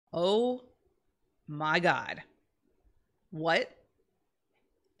Oh my God. What?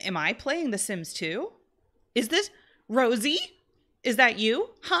 Am I playing The Sims 2? Is this Rosie? Is that you?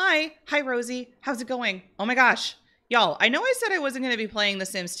 Hi. Hi, Rosie. How's it going? Oh my gosh. Y'all, I know I said I wasn't going to be playing The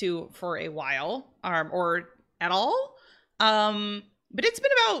Sims 2 for a while, or at all. But it's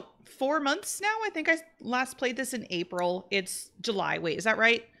been about 4 months now. I think I last played this in April. It's July. Wait, is that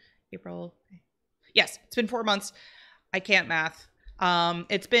right? April. Yes, it's been 4 months. I can't math.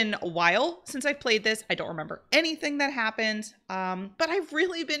 It's been a while since I've played this. I don't remember anything that happened. But I've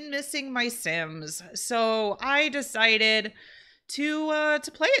really been missing my Sims. So I decided to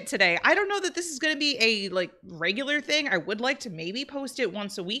play it today. I don't know that this is going to be a like regular thing. I would like to maybe post it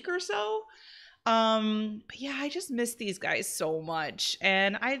once a week or so. But yeah, I just miss these guys so much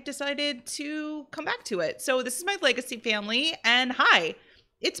and I decided to come back to it. So this is my Legacy family and hi,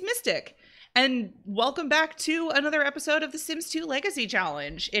 it's Mystic. And welcome back to another episode of the Sims 2 Legacy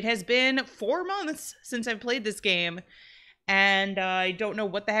Challenge. It has been 4 months since I've played this game, and I don't know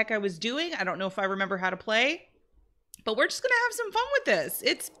what the heck I was doing. I don't know if I remember how to play, but we're just going to have some fun with this.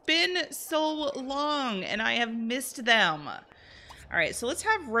 It's been so long, and I have missed them. All right, so let's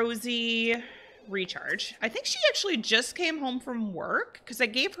have Rosie recharge. I think she actually just came home from work, because I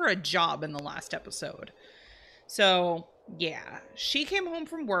gave her a job in the last episode. So yeah, she came home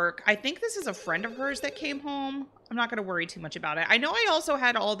from work. I think this is a friend of hers that came home. I'm not going to worry too much about it. I know I also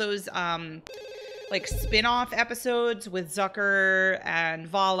had all those like spin-off episodes with Zucker and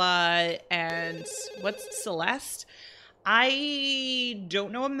Vala and what's Celeste. I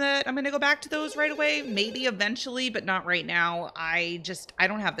don't know that I'm going to go back to those right away. Maybe eventually, but not right now. I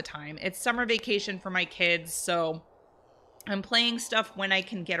don't have the time. It's summer vacation for my kids, so I'm playing stuff when I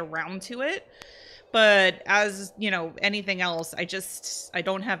can get around to it. But as, you know, anything else, I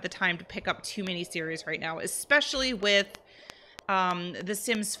don't have the time to pick up too many series right now, especially with The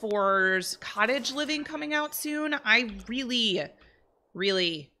Sims 4's Cottage Living coming out soon. I really,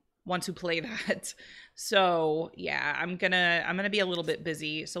 really want to play that. So, yeah, I'm gonna be a little bit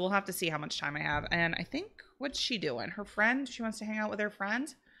busy. So we'll have to see how much time I have. And I think, what's she doing? Her friend? She wants to hang out with her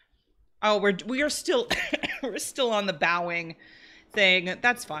friend? Oh, we are still we're still on the bowing thing.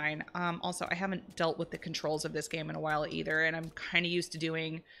 That's fine. Also, I haven't dealt with the controls of this game in a while either, and I'm kind of used to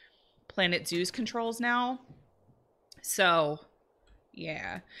doing Planet Zoo's controls now. So,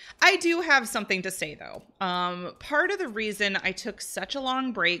 yeah. I do have something to say, though. Part of the reason I took such a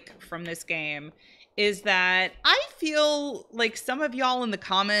long break from this game is that I feel like some of y'all in the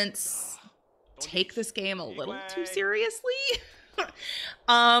comments take this game a little too seriously.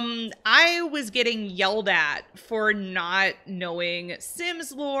 I was getting yelled at for not knowing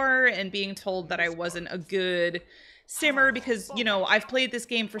Sims lore and being told that I wasn't a good simmer because, you know, I've played this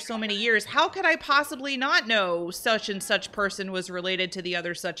game for so many years. How could I possibly not know such and such person was related to the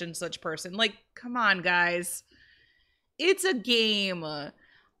other such and such person? Like, come on, guys. It's a game.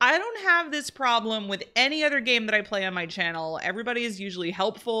 I don't have this problem with any other game that I play on my channel. Everybody is usually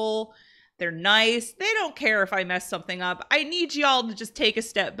helpful. They're nice. They don't care if I mess something up. I need y'all to just take a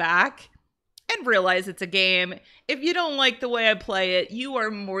step back and realize it's a game. If you don't like the way I play it, you are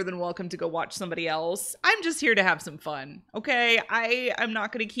more than welcome to go watch somebody else. I'm just here to have some fun, okay? I'm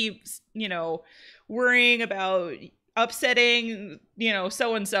not going to keep, you know, worrying about upsetting, you know,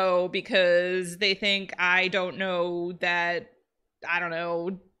 so-and-so because they think I don't know that, I don't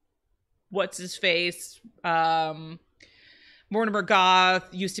know, what's his face, Mortimer Goth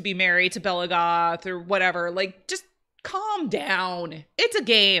used to be married to Bella Goth or whatever. Like, just calm down. It's a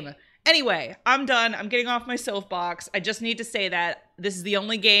game. Anyway, I'm done. I'm getting off my soapbox. I just need to say that this is the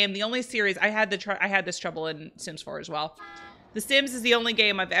only game, the only series. I had this trouble in Sims 4 as well. The Sims is the only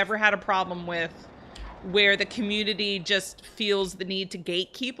game I've ever had a problem with where the community just feels the need to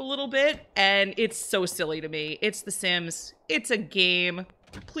gatekeep a little bit, and it's so silly to me. It's The Sims. It's a game.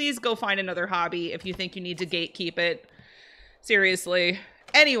 Please go find another hobby if you think you need to gatekeep it. Seriously.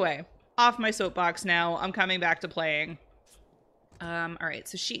 Anyway, off my soapbox now. I'm coming back to playing. All right,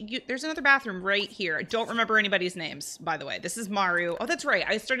 so there's another bathroom right here. I don't remember anybody's names, by the way. This is Maru. Oh, that's right.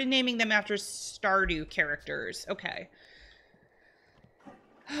 I started naming them after Stardew characters. Okay.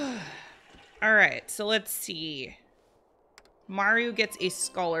 All right, so let's see. Maru gets a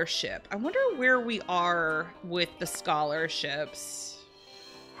scholarship. I wonder where we are with the scholarships.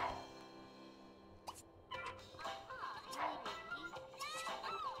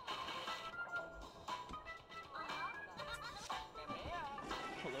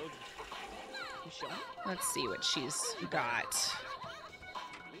 Let's see what she's got.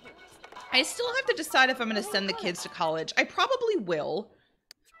 I still have to decide if I'm going to send the kids to college. I probably will.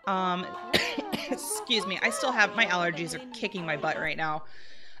 Excuse me. I still have, my allergies are kicking my butt right now.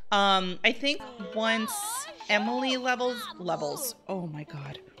 I think once Emily levels, oh my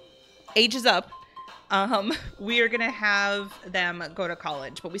god, ages up, we are gonna have them go to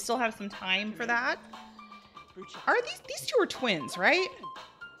college, but we still have some time for that. Are these two are twins, right?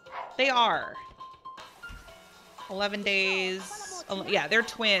 They are. 11 days. Yeah, they're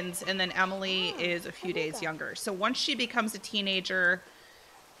twins, and then Emily is a few days younger. So once she becomes a teenager,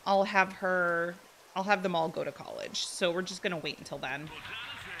 I'll have them all go to college. So we're just gonna wait until then.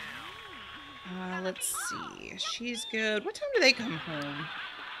 Let's see. She's good. What time do they come home?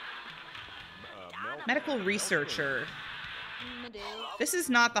 Medical researcher. This is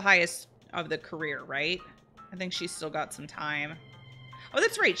not the highest of the career, right? I think she's still got some time. Oh,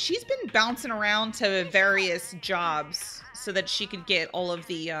 that's right. She's been bouncing around to various jobs so that she could get all of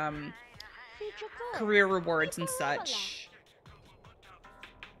the career rewards and such.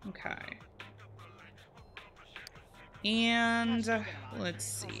 Okay. And let's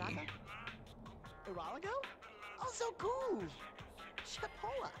see. Also cool.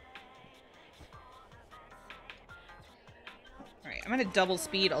 Alright, I'm gonna double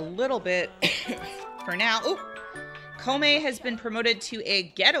speed a little bit for now. Oh! Kome has been promoted to a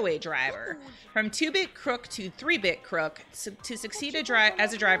getaway driver. From 2-bit crook to 3-bit crook. To succeed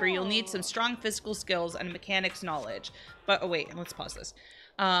as a driver, you'll need some strong physical skills and mechanics knowledge. But, oh wait, let's pause this.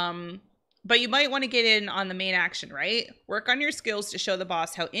 But you might want to get in on the main action, right? Work on your skills to show the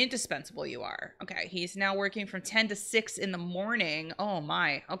boss how indispensable you are. Okay, he's now working from 10 to 6 in the morning. Oh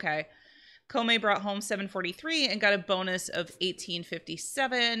my, okay. Kome brought home 743 and got a bonus of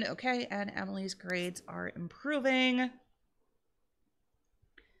 1857. Okay, and Emily's grades are improving.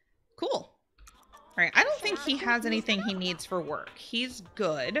 Cool. All right, I don't think he has anything he needs for work. He's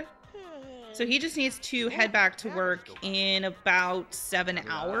good. So he just needs to head back to work in about 7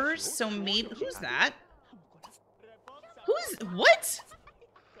 hours. So maybe, who's that? What?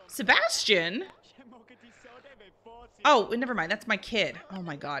 Sebastian? Oh, never mind. That's my kid. Oh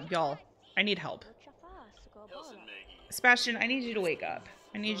my God, y'all. I need help. Sebastian, I need you to wake up.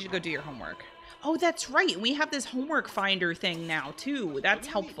 I need you to go do your homework. Oh, that's right. We have this homework finder thing now, too. That's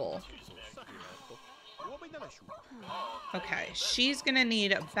helpful. Okay, she's gonna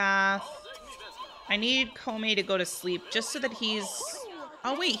need a bath. I need Kome to go to sleep just so that he's...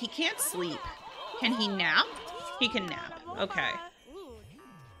 Oh, wait, he can't sleep. Can he nap? He can nap. Okay.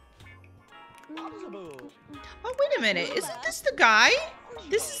 Oh, wait a minute. Isn't this the guy?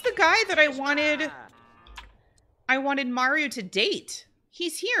 This is the guy that I wanted Mario to date.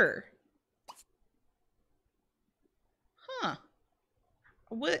 He's here. Huh.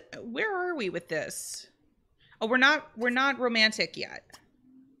 Where are we with this? Oh, we're not romantic yet.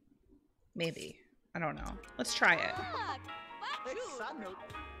 Maybe. I don't know. Let's try it.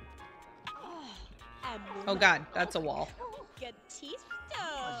 Oh God, that's a wall.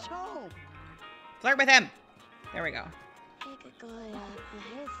 Flirt with him. There we go.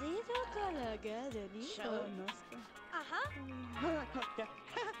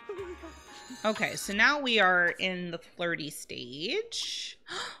 Okay, so now we are in the flirty stage.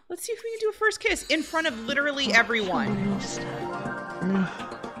 Let's see if we can do a first kiss in front of literally everyone.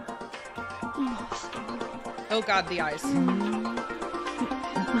 Oh God, the eyes.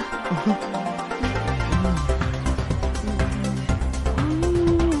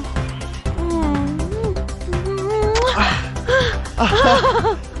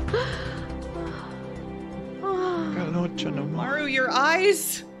 Maru, your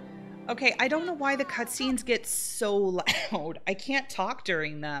eyes. Okay, I don't know why the cutscenes get so loud. I can't talk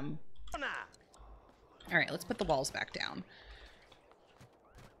during them. All right, let's put the walls back down.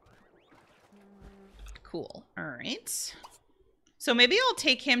 Cool. All right. So maybe I'll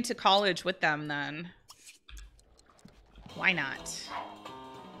take him to college with them then. Why not?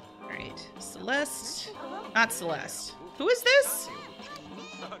 All right. Celeste. Not Celeste. Who is this?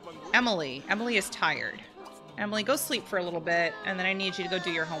 Emily. Emily is tired. Emily, go sleep for a little bit, and then I need you to go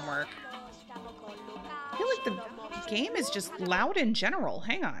do your homework. I feel like the game is just loud in general.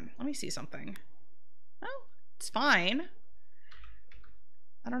 Hang on. Let me see something. Oh, it's fine.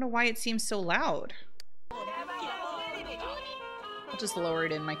 I don't know why it seems so loud. I'll just lower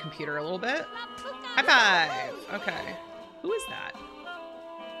it in my computer a little bit. High five! Okay. Who is that?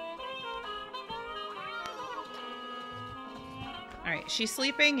 Alright, she's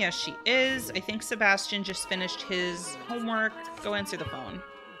sleeping. Yes, she is. I think Sebastian just finished his homework. Go answer the phone.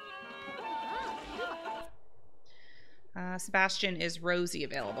 Sebastian, is Rosie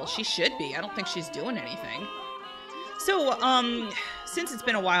available? She should be. I don't think she's doing anything. So, since it's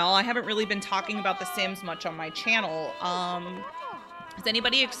been a while, I haven't really been talking about The Sims much on my channel. Is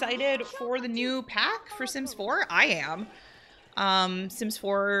anybody excited for the new pack for Sims 4? I am. Sims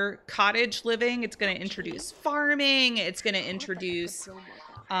 4 cottage living. It's going to introduce farming. It's going to introduce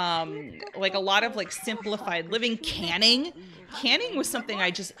like a lot of like simplified living. Canning was something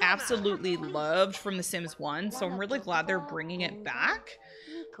I just absolutely loved from The Sims 1, so I'm really glad they're bringing it back.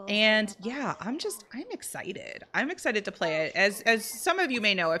 And yeah, I'm excited. I'm excited to play it. As some of you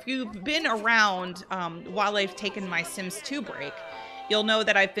may know, if you've been around while I've taken my Sims 2 break, you'll know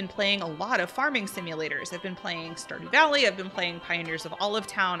that I've been playing a lot of farming simulators. I've been playing Stardew Valley, I've been playing Pioneers of Olive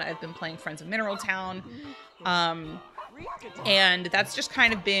Town, I've been playing Friends of Mineral Town. And that's just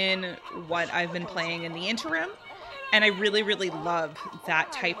kind of been what I've been playing in the interim. And I really, really love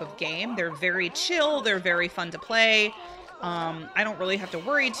that type of game. They're very chill, they're very fun to play. I don't really have to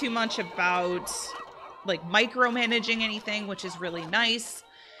worry too much about like micromanaging anything, which is really nice.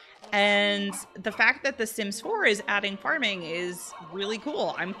 And the fact that The Sims 4 is adding farming is really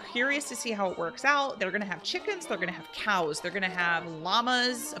cool. I'm curious to see how it works out. They're going to have chickens, they're going to have cows, they're going to have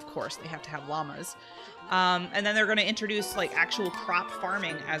llamas. Of course, they have to have llamas. And then they're going to introduce like actual crop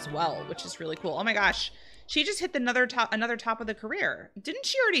farming as well, which is really cool. Oh my gosh, she just hit another top of the career. Didn't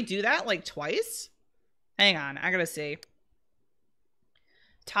she already do that like twice? Hang on, I gotta see.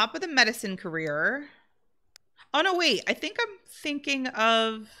 Top of the medicine career. Oh, no, wait. I think I'm thinking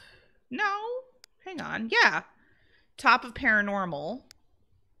of... No. Hang on. Yeah. Top of paranormal.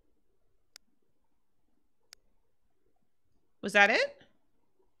 Was that it?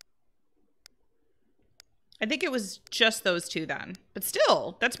 I think it was just those two then. But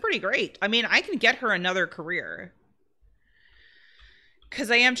still, that's pretty great. I mean, I can get her another career. Because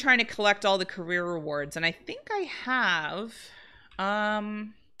I am trying to collect all the career rewards. And I think I have...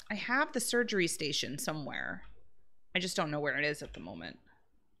 I have the surgery station somewhere. I just don't know where it is at the moment.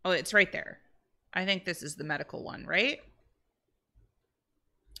 Oh, it's right there. I think this is the medical one, right?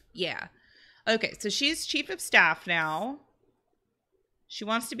 Yeah. Okay, so she's chief of staff now. She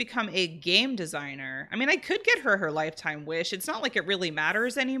wants to become a game designer. I mean, I could get her lifetime wish. It's not like it really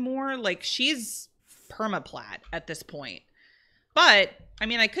matters anymore. Like, she's permaplat at this point. But, I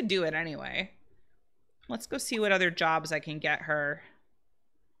mean, I could do it anyway. Let's go see what other jobs I can get her.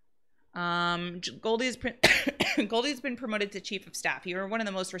 Goldie's been promoted to chief of staff. You are one of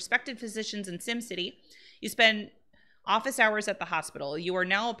the most respected physicians in SimCity. You spend office hours at the hospital. You are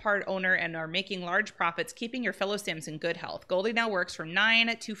now a part owner and are making large profits, keeping your fellow Sims in good health. Goldie now works from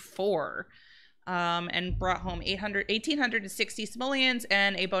 9 to 4, and brought home 1,860 simoleons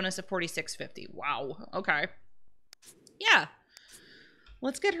and a bonus of 4650. Wow. Okay. Yeah.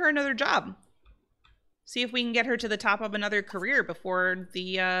 Let's get her another job. See if we can get her to the top of another career before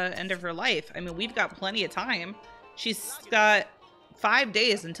the end of her life. I mean, we've got plenty of time. She's got 5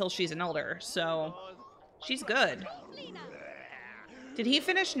 days until she's an elder, so she's good. Did he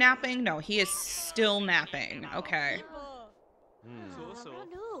finish napping? No, he is still napping. Okay.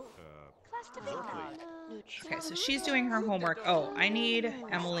 Okay, so she's doing her homework. Oh, I need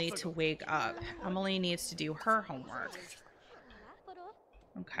Emily to wake up. Emily needs to do her homework.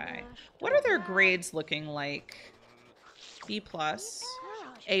 Okay. What are their grades looking like? B+,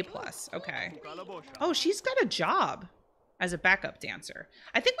 A+. Okay. Oh, she's got a job as a backup dancer.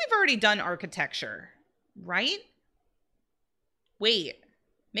 I think we've already done architecture, right? Wait,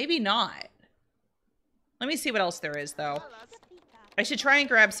 maybe not. Let me see what else there is, though. I should try and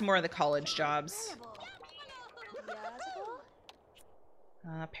grab some more of the college jobs.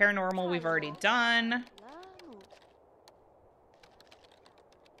 Paranormal we've already done.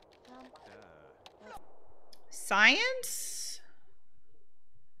 Science?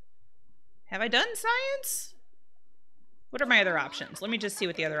 Have I done science? What are my other options? Let me just see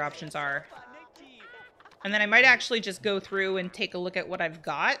what the other options are. And then I might actually just go through and take a look at what I've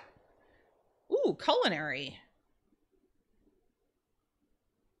got. Ooh, culinary.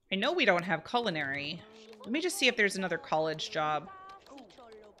 I know we don't have culinary. Let me just see if there's another college job.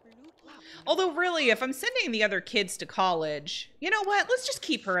 Although, really, if I'm sending the other kids to college, you know what? Let's just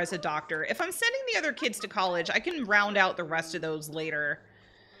keep her as a doctor. If I'm sending the other kids to college, I can round out the rest of those later.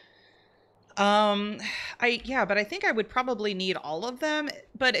 Yeah, but I think I would probably need all of them.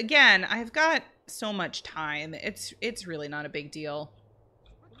 But again, I've got so much time. It's really not a big deal.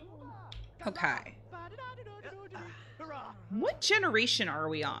 Okay. What generation are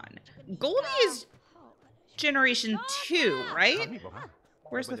we on? Goldie is generation 2, right?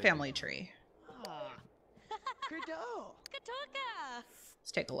 Where's the family tree?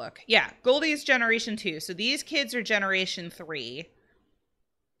 Let's take a look. Yeah, Goldie is generation 2. So these kids are generation 3.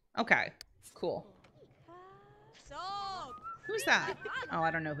 Okay, cool. Who's that? Oh,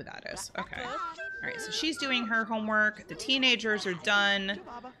 I don't know who that is. Okay. All right, so she's doing her homework. The teenagers are done.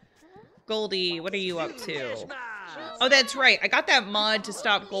 Goldie, what are you up to? Oh, that's right. I got that mod to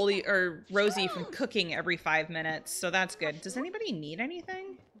stop Goldie or Rosie from cooking every 5 minutes, so that's good. Does anybody need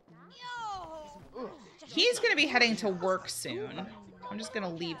anything? He's going to be heading to work soon. I'm just going to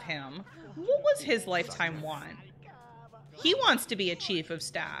leave him. What was his lifetime want? He wants to be a chief of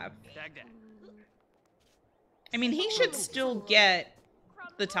staff. I mean, he should still get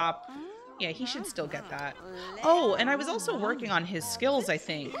the top. Yeah, he should still get that. Oh, and I was also working on his skills, I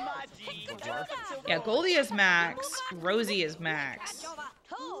think. Yeah, Goldie is max. Rosie is max.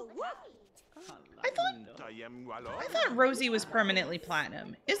 I thought Rosie was permanently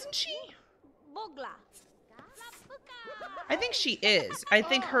platinum. Isn't she? I think she is. I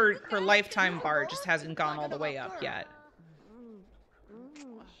think her lifetime bar just hasn't gone all the way up yet.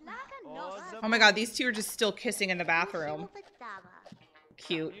 Oh my god, these two are just still kissing in the bathroom.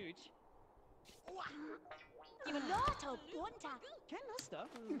 Cute.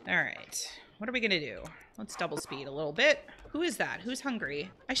 Alright. What are we gonna do? Let's double speed a little bit. Who is that? Who's hungry?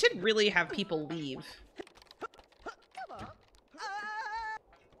 I should really have people leave.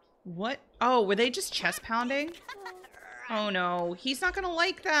 What? Oh, were they just chest pounding? Oh no, he's not gonna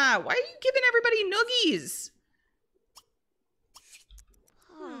like that. Why are you giving everybody noogies?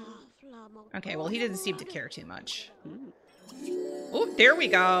 Okay, well, he didn't seem to care too much. Oh, there we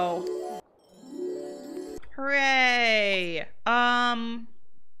go. Hooray.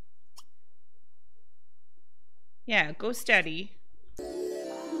 Yeah, go steady. I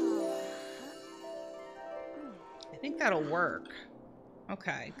think that'll work.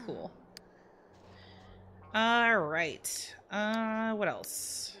 Okay, cool. Alright. What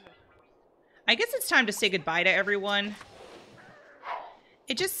else? I guess it's time to say goodbye to everyone.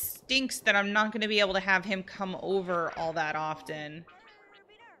 It just stinks that I'm not going to be able to have him come over all that often.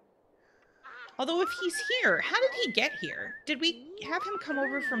 Although if he's here, how did he get here? Did we have him come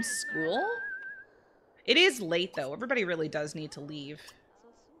over from school? It is late, though. Everybody really does need to leave.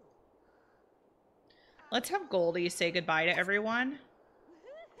 Let's have Goldie say goodbye to everyone.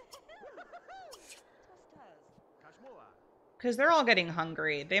 Because they're all getting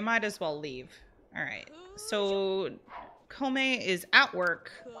hungry. They might as well leave. Alright. So, Kome is at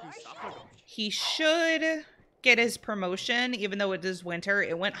work. He should get his promotion, even though it is winter.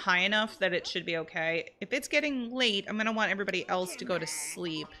 It went high enough that it should be okay. If it's getting late, I'm going to want everybody else to go to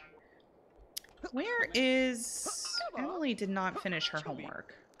sleep. Where is... Emily did not finish her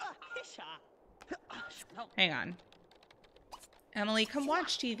homework. Hang on. Emily, come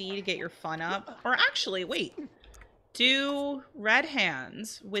watch TV to get your fun up. Or actually, wait. Do red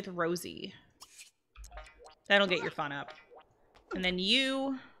hands with Rosie. That'll get your fun up. And then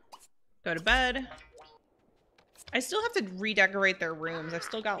you go to bed. I still have to redecorate their rooms. I've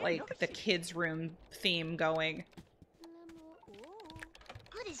still got, like, the kids' room theme going.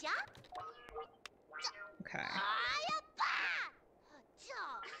 Okay.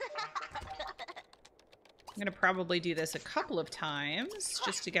 I'm gonna probably do this a couple of times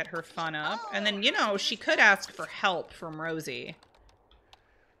just to get her fun up. And then, you know, she could ask for help from Rosie.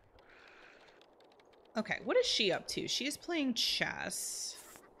 Okay, what is she up to? She's playing chess.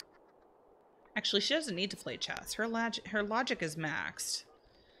 Actually, she doesn't need to play chess. Her logic is maxed.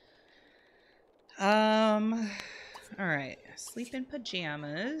 Alright. Sleep in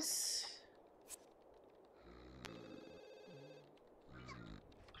pajamas.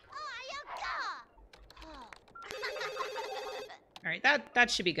 Alright,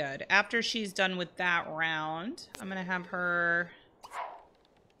 that should be good. After she's done with that round, I'm gonna have her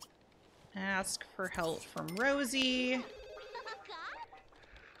ask for help from Rosie.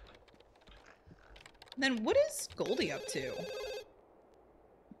 Then what is Goldie up to?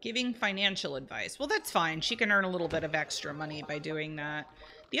 Giving financial advice. Well, that's fine. She can earn a little bit of extra money by doing that.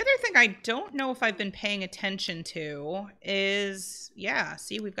 The other thing I don't know if I've been paying attention to is, yeah,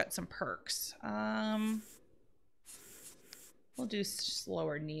 see, we've got some perks. We'll do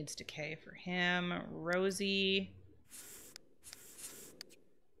slower needs decay for him. Rosie.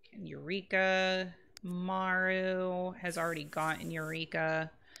 And Eureka. Maru has already gotten Eureka.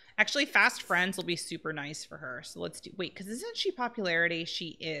 Actually, Fast Friends will be super nice for her. So let's do... Wait, because isn't she popularity?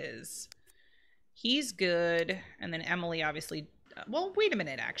 She is. He's good. And then Emily, obviously... Well, wait a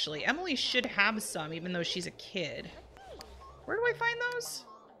minute, actually. Emily should have some, even though she's a kid. Where do I find those?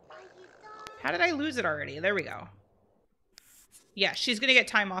 How did I lose it already? There we go. Yeah, she's going to get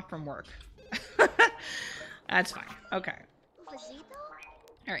time off from work. That's fine. Okay.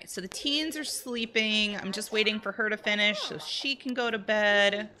 All right, so the teens are sleeping. I'm just waiting for her to finish so she can go to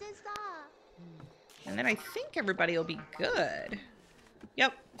bed. And then I think everybody will be good.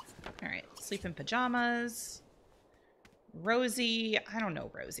 Yep. All right, sleep in pajamas. Rosie. I don't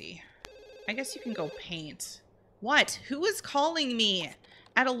know, Rosie. I guess you can go paint. What? Who is calling me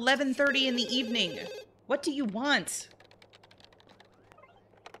at 11:30 in the evening? What do you want?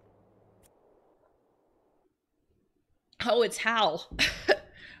 Oh, it's Hal.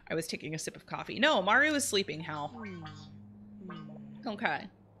 I was taking a sip of coffee. No, Mario is sleeping, Hal. Okay.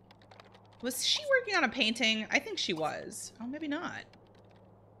 Was she working on a painting? I think she was. Oh, maybe not.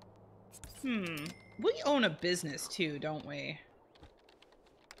 We own a business too, don't we?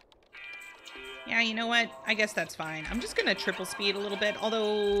 Yeah, you know what? I guess that's fine. I'm just gonna triple speed a little bit.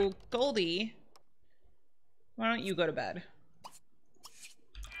 Although, Goldie, why don't you go to bed?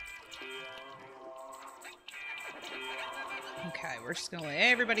 Okay, we're just gonna let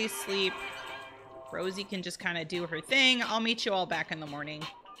everybody sleep. Rosie can just kind of do her thing. I'll meet you all back in the morning.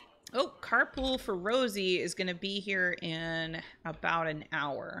 Oh, carpool for Rosie is going to be here in about an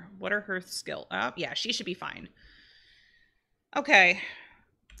hour. What are her skills? Oh, yeah, she should be fine. Okay.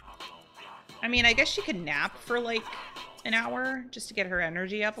 I mean, I guess she could nap for like an hour just to get her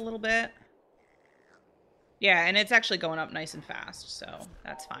energy up a little bit. Yeah, and it's actually going up nice and fast, so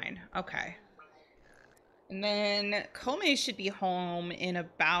that's fine. Okay. And then Kome should be home in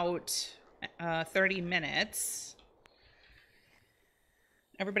about 30 minutes.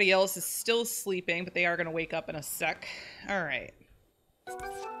 Everybody else is still sleeping, but they are going to wake up in a sec. All right.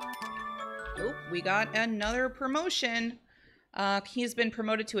 Oh, we got another promotion. He's been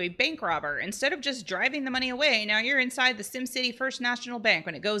promoted to a bank robber. Instead of just driving the money away, now you're inside the SimCity First National Bank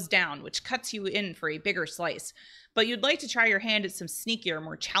when it goes down, which cuts you in for a bigger slice. But you'd like to try your hand at some sneakier,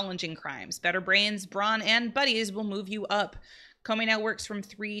 more challenging crimes. Better brains, brawn, and buddies will move you up. Kome now works from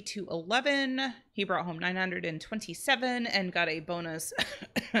 3 to 11. He brought home 927 and got a bonus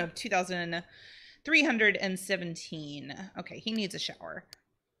of 2,317. Okay, he needs a shower.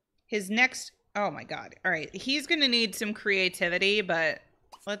 His next... Oh my god. All right, he's going to need some creativity, but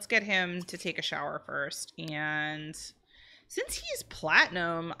let's get him to take a shower first. And since he's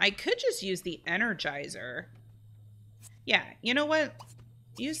platinum, I could just use the Energizer. Yeah, you know what?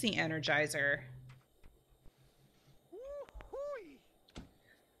 Use the Energizer.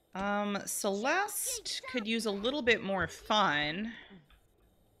 Celeste could use a little bit more fun.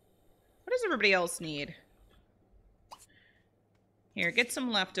 What does everybody else need? Here, get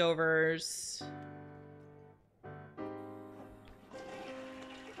some leftovers.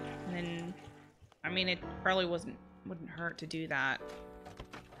 And then, I mean, it probably wouldn't hurt to do that.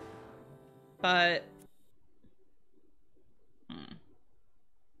 But,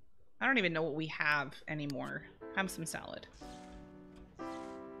 I don't even know what we have anymore. Have some salad.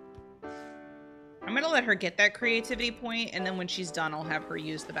 I'm gonna let her get that creativity point, and then when she's done, I'll have her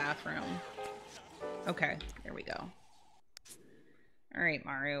use the bathroom. Okay, there we go. All right,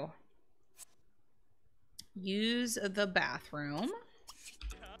 Maru. Use the bathroom.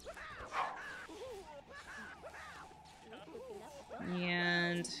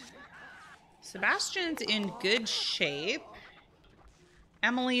 And Sebastian's in good shape.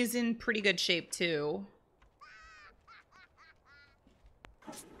 Emily's in pretty good shape, too.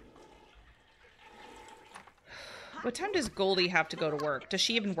 What time does Goldie have to go to work? Does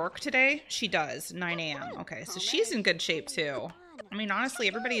she even work today? She does. 9 a.m. Okay, so she's in good shape, too. I mean, honestly,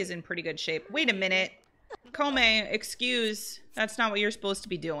 everybody is in pretty good shape. Wait a minute. Kome, excuse. That's not what you're supposed to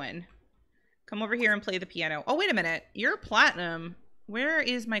be doing. Come over here and play the piano. Oh, wait a minute. You're platinum. Where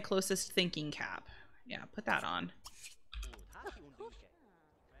is my closest thinking cap? Yeah, put that on.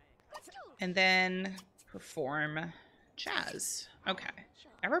 And then perform jazz. Okay.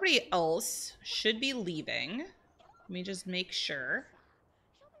 Everybody else should be leaving. Let me just make sure.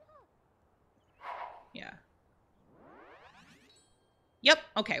 Yeah. Yep.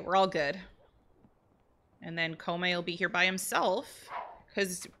 Okay, we're all good. And then Kome will be here by himself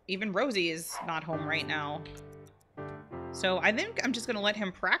because even Rosie is not home right now. So I think I'm just going to let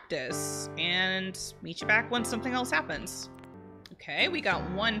him practice and meet you back when something else happens. Okay, we got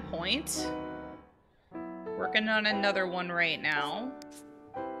 1 point. Working on another one right now.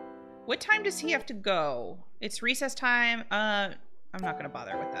 What time does he have to go? It's recess time. I'm not going to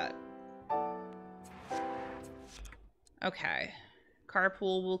bother with that. Okay.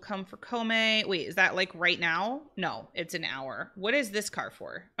 Carpool will come for Kome. Wait, is that like right now? No, it's an hour. What is this car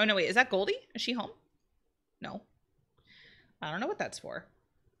for? Oh, no, wait. Is that Goldie? Is she home? No. I don't know what that's for.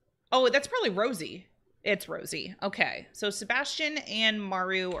 Oh, that's probably Rosie. It's Rosie. Okay. So Sebastian and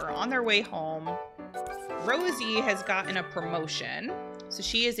Maru are on their way home. Rosie has gotten a promotion. So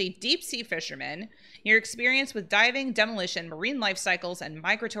she is a deep sea fisherman. Your experience with diving, demolition, marine life cycles, and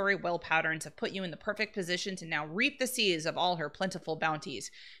migratory well patterns have put you in the perfect position to now reap the seas of all her plentiful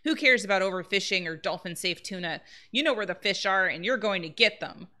bounties. Who cares about overfishing or dolphin-safe tuna? You know where the fish are, and you're going to get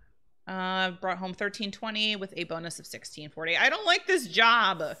them. Brought home 1320 with a bonus of 1640. I don't like this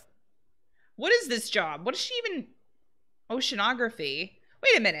job. What is this job? What is she even... Oceanography?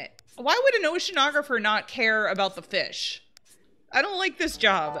 Wait a minute. Why would an oceanographer not care about the fish? I don't like this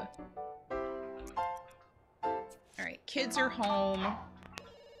job. Alright, kids are home.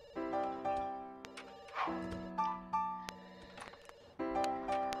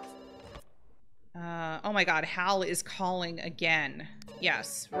 Oh my god, Hal is calling again.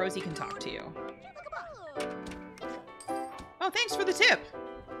 Yes, Rosie can talk to you. Oh, thanks for the tip.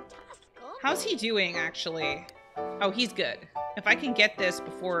 How's he doing, actually? Oh, he's good. If I can get this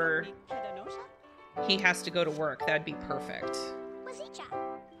before he has to go to work, that'd be perfect.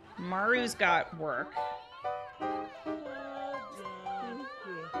 Maru's got work.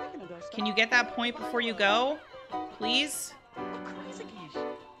 Can you get that point before you go? Please?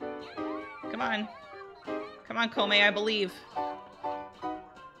 Come on. Come on, Kome, I believe.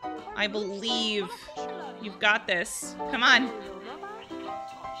 I believe. You've got this. Come on.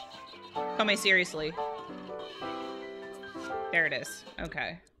 Kome, seriously. There it is.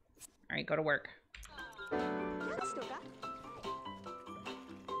 Okay. Alright, go to work.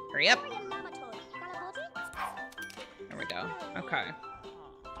 Hurry up. There we go. Okay.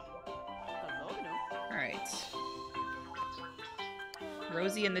 Alright.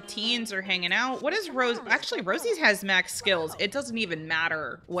 Rosie and the teens are hanging out. What is Rose? Actually, Rosie has max skills. It doesn't even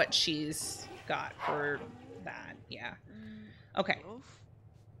matter what she's got for that. Yeah. Okay.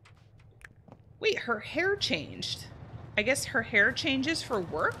 Wait, her hair changed. I guess her hair changes for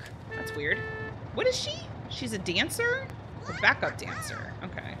work? That's weird. What is she? She's a dancer? A backup dancer.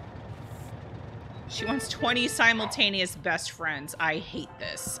 Okay. She wants 20 simultaneous best friends. I hate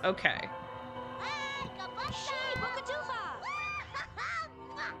this. Okay.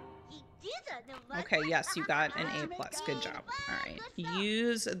 Okay, yes, you got an A+. Good job. Alright.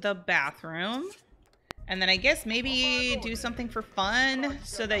 Use the bathroom. And then I guess maybe do something for fun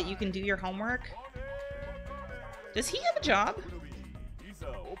so that you can do your homework. Does he have a job?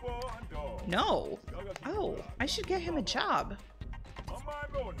 No. Oh, I should get him a job.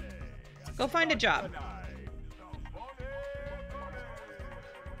 Go find a job.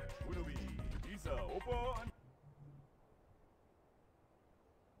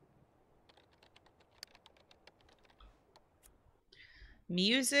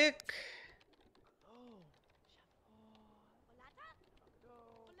 Music.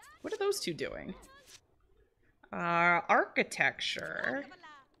 What are those two doing? Architecture.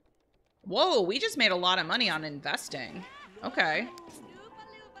 Whoa, we just made a lot of money on investing. Okay.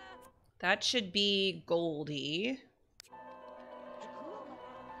 That should be Goldie.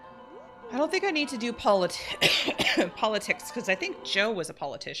 I don't think I need to do politics because I think Joe was a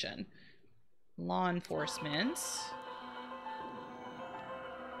politician. Law enforcement.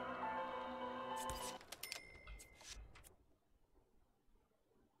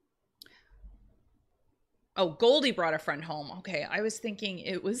 Oh, Goldie brought a friend home. Okay, I was thinking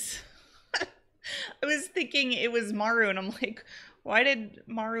it was... I was thinking it was Maru, and I'm like, why did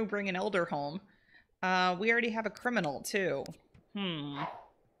Maru bring an elder home? We already have a criminal, too.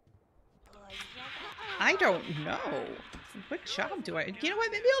 I don't know. What job do I... You know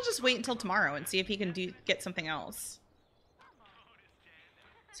what? Maybe I'll just wait until tomorrow and see if he can get something else.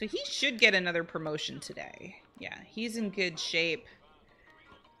 So he should get another promotion today. Yeah, he's in good shape.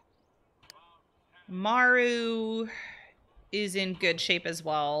 Maru is in good shape as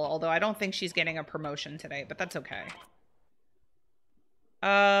well, although I don't think she's getting a promotion today, but that's okay.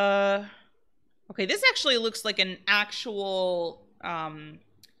 Okay, this actually looks like an actual,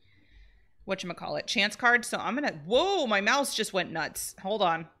 whatchamacallit, chance card, so I'm gonna, whoa, my mouse just went nuts. Hold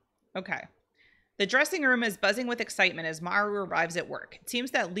on. Okay. The dressing room is buzzing with excitement as Maru arrives at work. It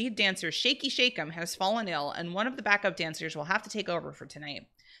seems that lead dancer Shaky Shakem has fallen ill, and one of the backup dancers will have to take over for tonight.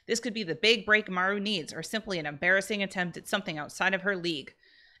 This could be the big break Maru needs, or simply an embarrassing attempt at something outside of her league.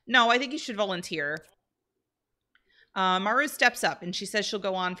 No, I think you should volunteer. Maru steps up, and she says she'll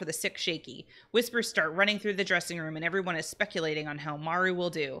go on for the sick Shaky. Whispers start running through the dressing room, and everyone is speculating on how Maru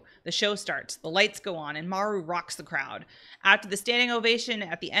will do. The show starts, the lights go on, and Maru rocks the crowd. After the standing ovation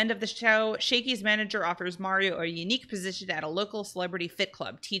at the end of the show, Shaky's manager offers Maru a unique position at a local celebrity fit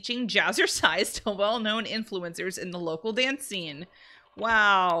club, teaching jazzercise to well-known influencers in the local dance scene.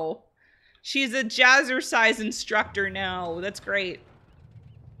 Wow. She's a jazzercise instructor now. That's great.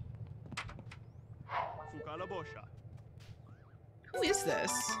 Who is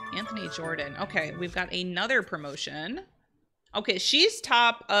this? Anthony Jordan. Okay, we've got another promotion. Okay, she's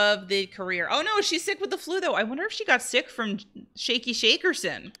top of the career. Oh no, she's sick with the flu though. I wonder if she got sick from Shaky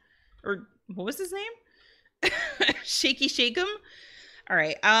Shakerson. Or what was his name? Shaky Shakem? All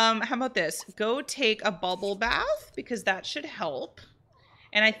right. How about this? Go take a bubble bath because that should help.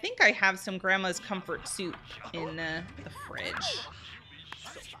 And I think I have some grandma's comfort soup in the fridge.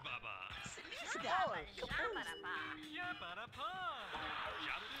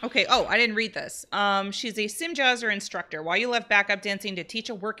 Okay, oh, I didn't read this. She's a sim jazzer instructor. While you left backup dancing to teach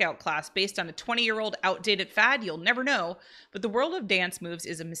a workout class based on a 20-year-old outdated fad, you'll never know. But the world of dance moves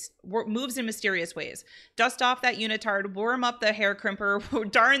moves in mysterious ways. Dust off that unitard, warm up the hair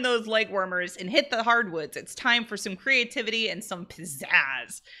crimper, darn those leg warmers, and hit the hardwoods. It's time for some creativity and some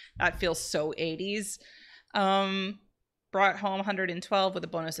pizzazz. That feels so 80s. Brought home 112 with a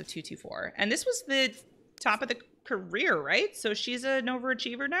bonus of 224. And this was the top of the career, right? So she's an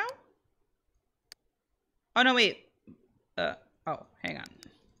overachiever now? Oh, no, wait. Oh, hang on.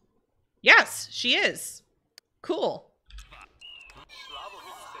 Yes, she is. Cool.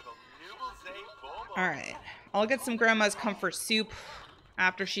 All right. I'll get some grandma's comfort soup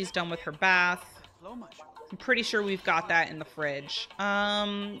after she's done with her bath. I'm pretty sure we've got that in the fridge.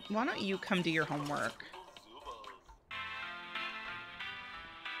 Why don't you come do your homework?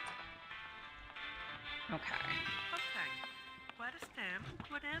 Okay.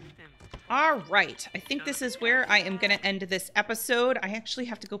 All right. I think this is where I am going to end this episode. I actually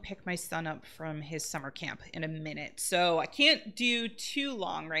have to go pick my son up from his summer camp in a minute. So I can't do too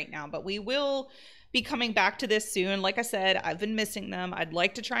long right now, but we will be coming back to this soon. Like I said, I've been missing them. I'd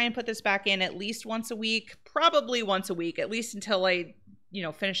like to try and put this back in at least once a week, probably once a week, at least until I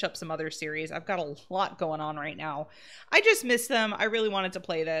finish up some other series. I've got a lot going on right now. I just miss them. I really wanted to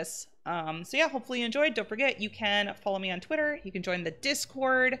play this. So yeah, hopefully you enjoyed. Don't forget, you can follow me on Twitter. You can join the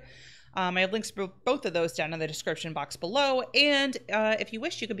Discord. I have links for both of those down in the description box below. And if you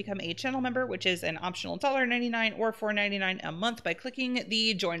wish, you can become a channel member, which is an optional $1.99 or $4.99 a month by clicking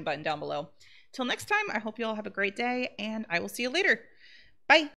the join button down below. Till next time, I hope you all have a great day, and I will see you later.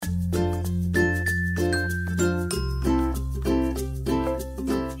 Bye.